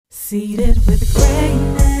Seated with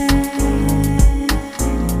greatness.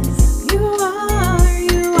 You are,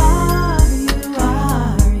 you are, you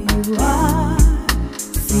are, you are.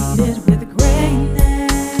 Seated with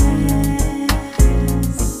greatness.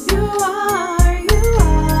 You are, you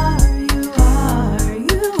are, you are,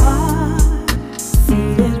 you are.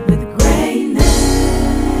 Seated with greatness.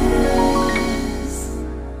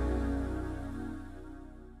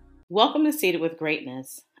 Welcome to Seated with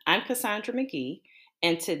Greatness. I'm Cassandra McGee,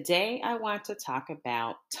 and today I want to talk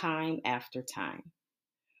about time after time.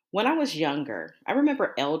 When I was younger, I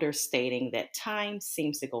remember elders stating that time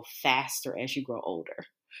seems to go faster as you grow older.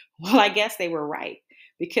 Well, I guess they were right,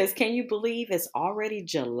 because can you believe it's already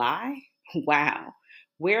July? Wow,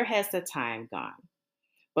 where has the time gone?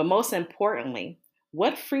 But most importantly,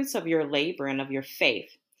 what fruits of your labor and of your faith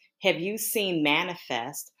have you seen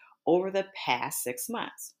manifest over the past 6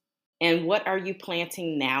 months? And what are you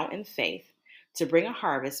planting now in faith to bring a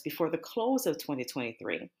harvest before the close of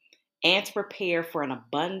 2023 and to prepare for an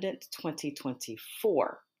abundant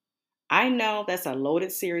 2024? I know that's a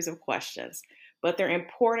loaded series of questions, but they're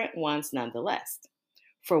important ones nonetheless.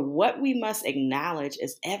 For what we must acknowledge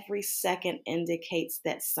is every second indicates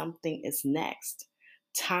that something is next.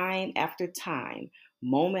 Time after time,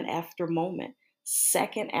 moment after moment,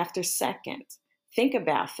 second after second. Think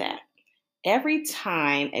about that. Every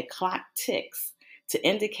time a clock ticks to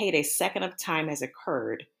indicate a second of time has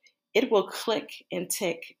occurred, it will click and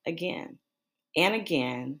tick again and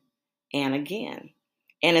again and again.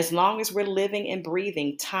 And as long as we're living and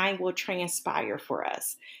breathing, time will transpire for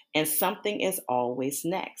us, and something is always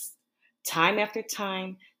next. Time after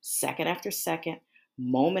time, second after second,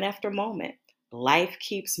 moment after moment, life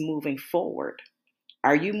keeps moving forward.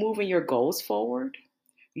 Are you moving your goals forward?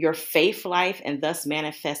 Your faith life and thus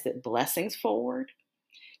manifested blessings forward?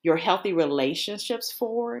 Your healthy relationships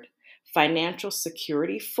forward? Financial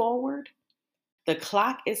security forward? The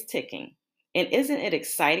clock is ticking. And isn't it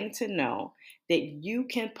exciting to know that you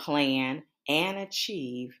can plan and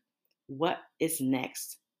achieve what is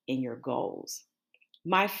next in your goals?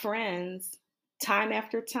 My friends, time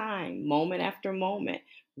after time, moment after moment,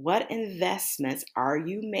 what investments are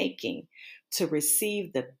you making to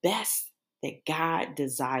receive the best that God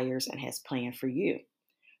desires and has planned for you?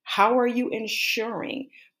 How are you ensuring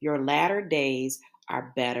your latter days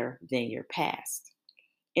are better than your past?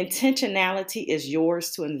 Intentionality is yours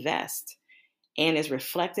to invest and is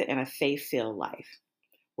reflected in a faith-filled life.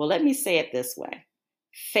 Well, let me say it this way.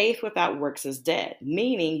 Faith without works is dead,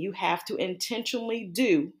 meaning you have to intentionally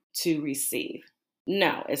do to receive.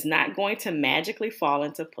 No, it's not going to magically fall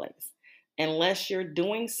into place unless you're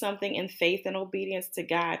doing something in faith and obedience to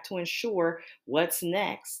God to ensure what's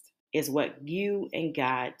next is what you and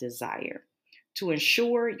God desire, to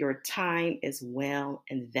ensure your time is well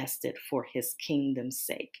invested for His kingdom's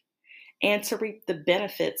sake, and to reap the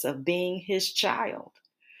benefits of being His child.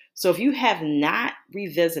 So if you have not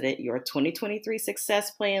revisited your 2023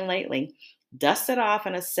 success plan lately, dust it off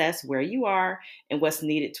and assess where you are and what's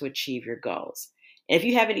needed to achieve your goals. And if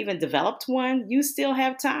you haven't even developed one, you still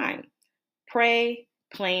have time. Pray,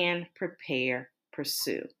 plan, prepare,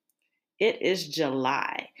 pursue. It is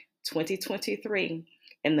July 2023,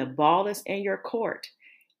 and the ball is in your court.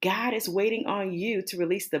 God is waiting on you to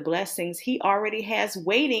release the blessings He already has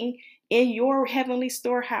waiting in your heavenly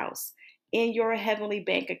storehouse, in your heavenly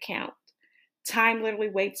bank account. Time literally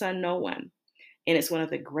waits on no one, and it's one of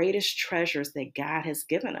the greatest treasures that God has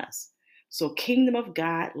given us. So, Kingdom of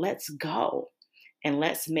God, let's go, and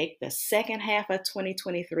let's make the second half of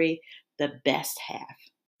 2023 the best half.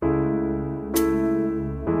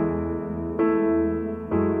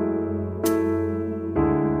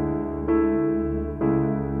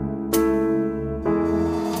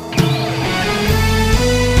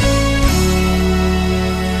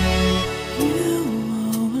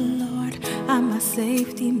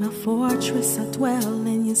 Safety, my fortress, I dwell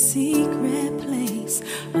in your secret place.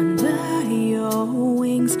 Under your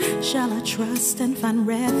wings shall I trust and find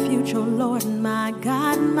refuge, oh Lord, my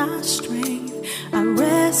God, my strength. I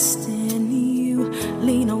rest in you,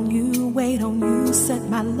 lean on you, wait on you, set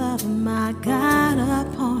my love, my God,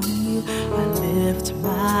 upon you. I lift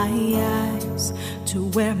my eyes to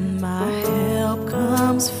where my help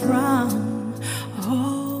comes from.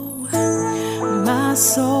 Oh, my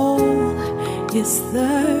soul is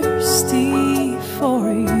thirsty for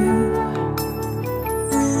you.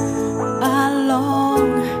 I long,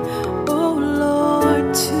 oh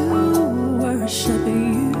Lord, to worship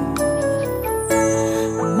you.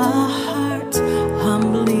 My heart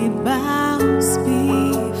humbly bows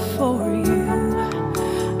before you.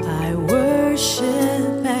 I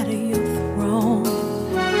worship at your throne.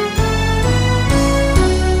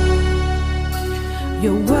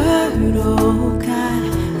 Your word, oh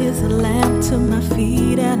God, is a lamp to my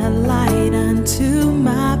feet and a light unto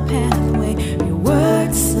my pathway. Your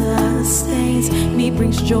word sustains me,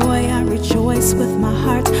 brings joy. I rejoice with my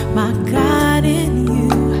heart, my God, in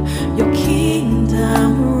you. Your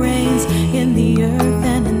kingdom reigns in the earth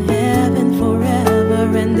and in heaven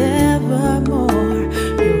forever and evermore.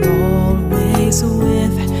 You're always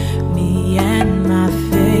with me and my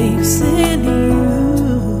faith's in you.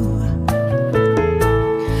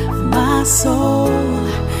 My soul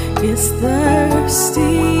is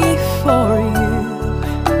thirsty for you.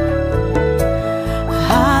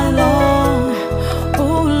 I long,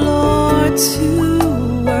 oh Lord,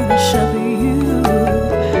 to worship you.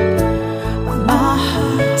 My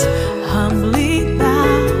heart humbly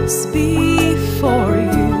bows before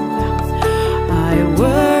you. I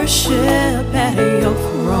worship at your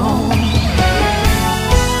throne.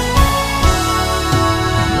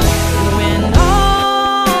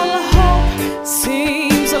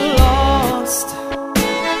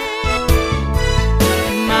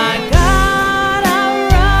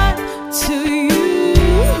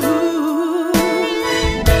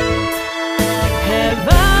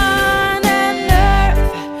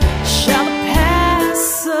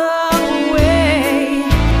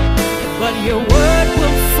 Your word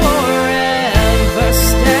will forever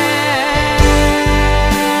stand.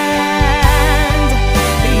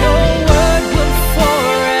 Your word will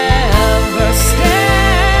forever stand.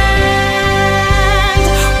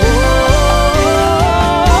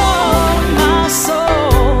 Oh, my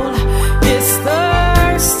soul is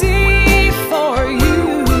thirsty for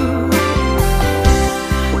you.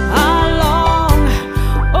 I long,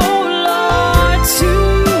 oh Lord, to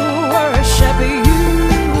worship you.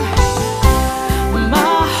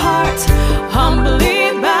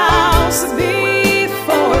 Humbly bows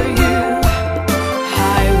before you.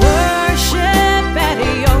 I worship at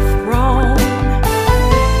your throne.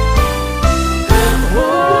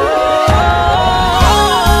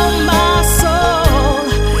 Oh, my soul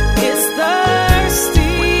is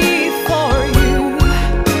thirsty for you.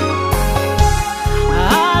 I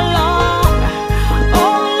long,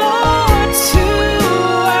 oh Lord, to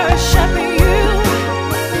worship you.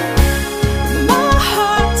 My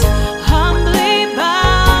heart humbly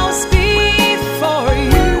bows before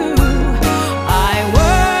you. I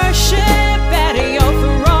worship at your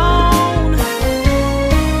throne.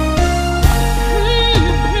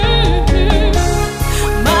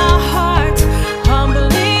 My heart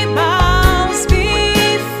humbly bows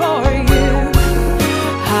before you.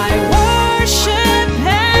 I worship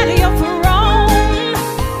at your throne.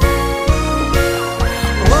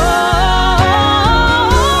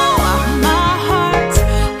 Whoa, my heart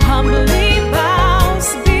humbly bows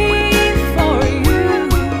before you.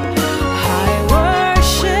 I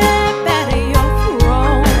worship at your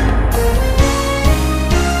throne.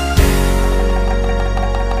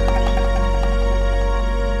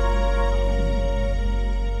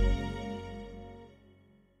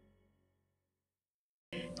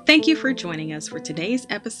 Thank you for joining us for today's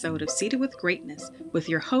episode of Seated with Greatness with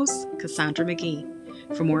your host, Cassandra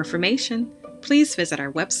McGee. For more information, please visit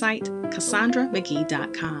our website,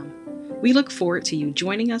 CassandraMcGee.com. We look forward to you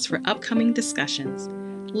joining us for upcoming discussions.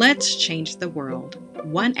 Let's change the world,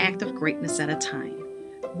 one act of greatness at a time.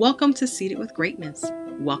 Welcome to Seated with Greatness.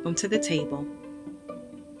 Welcome to the table.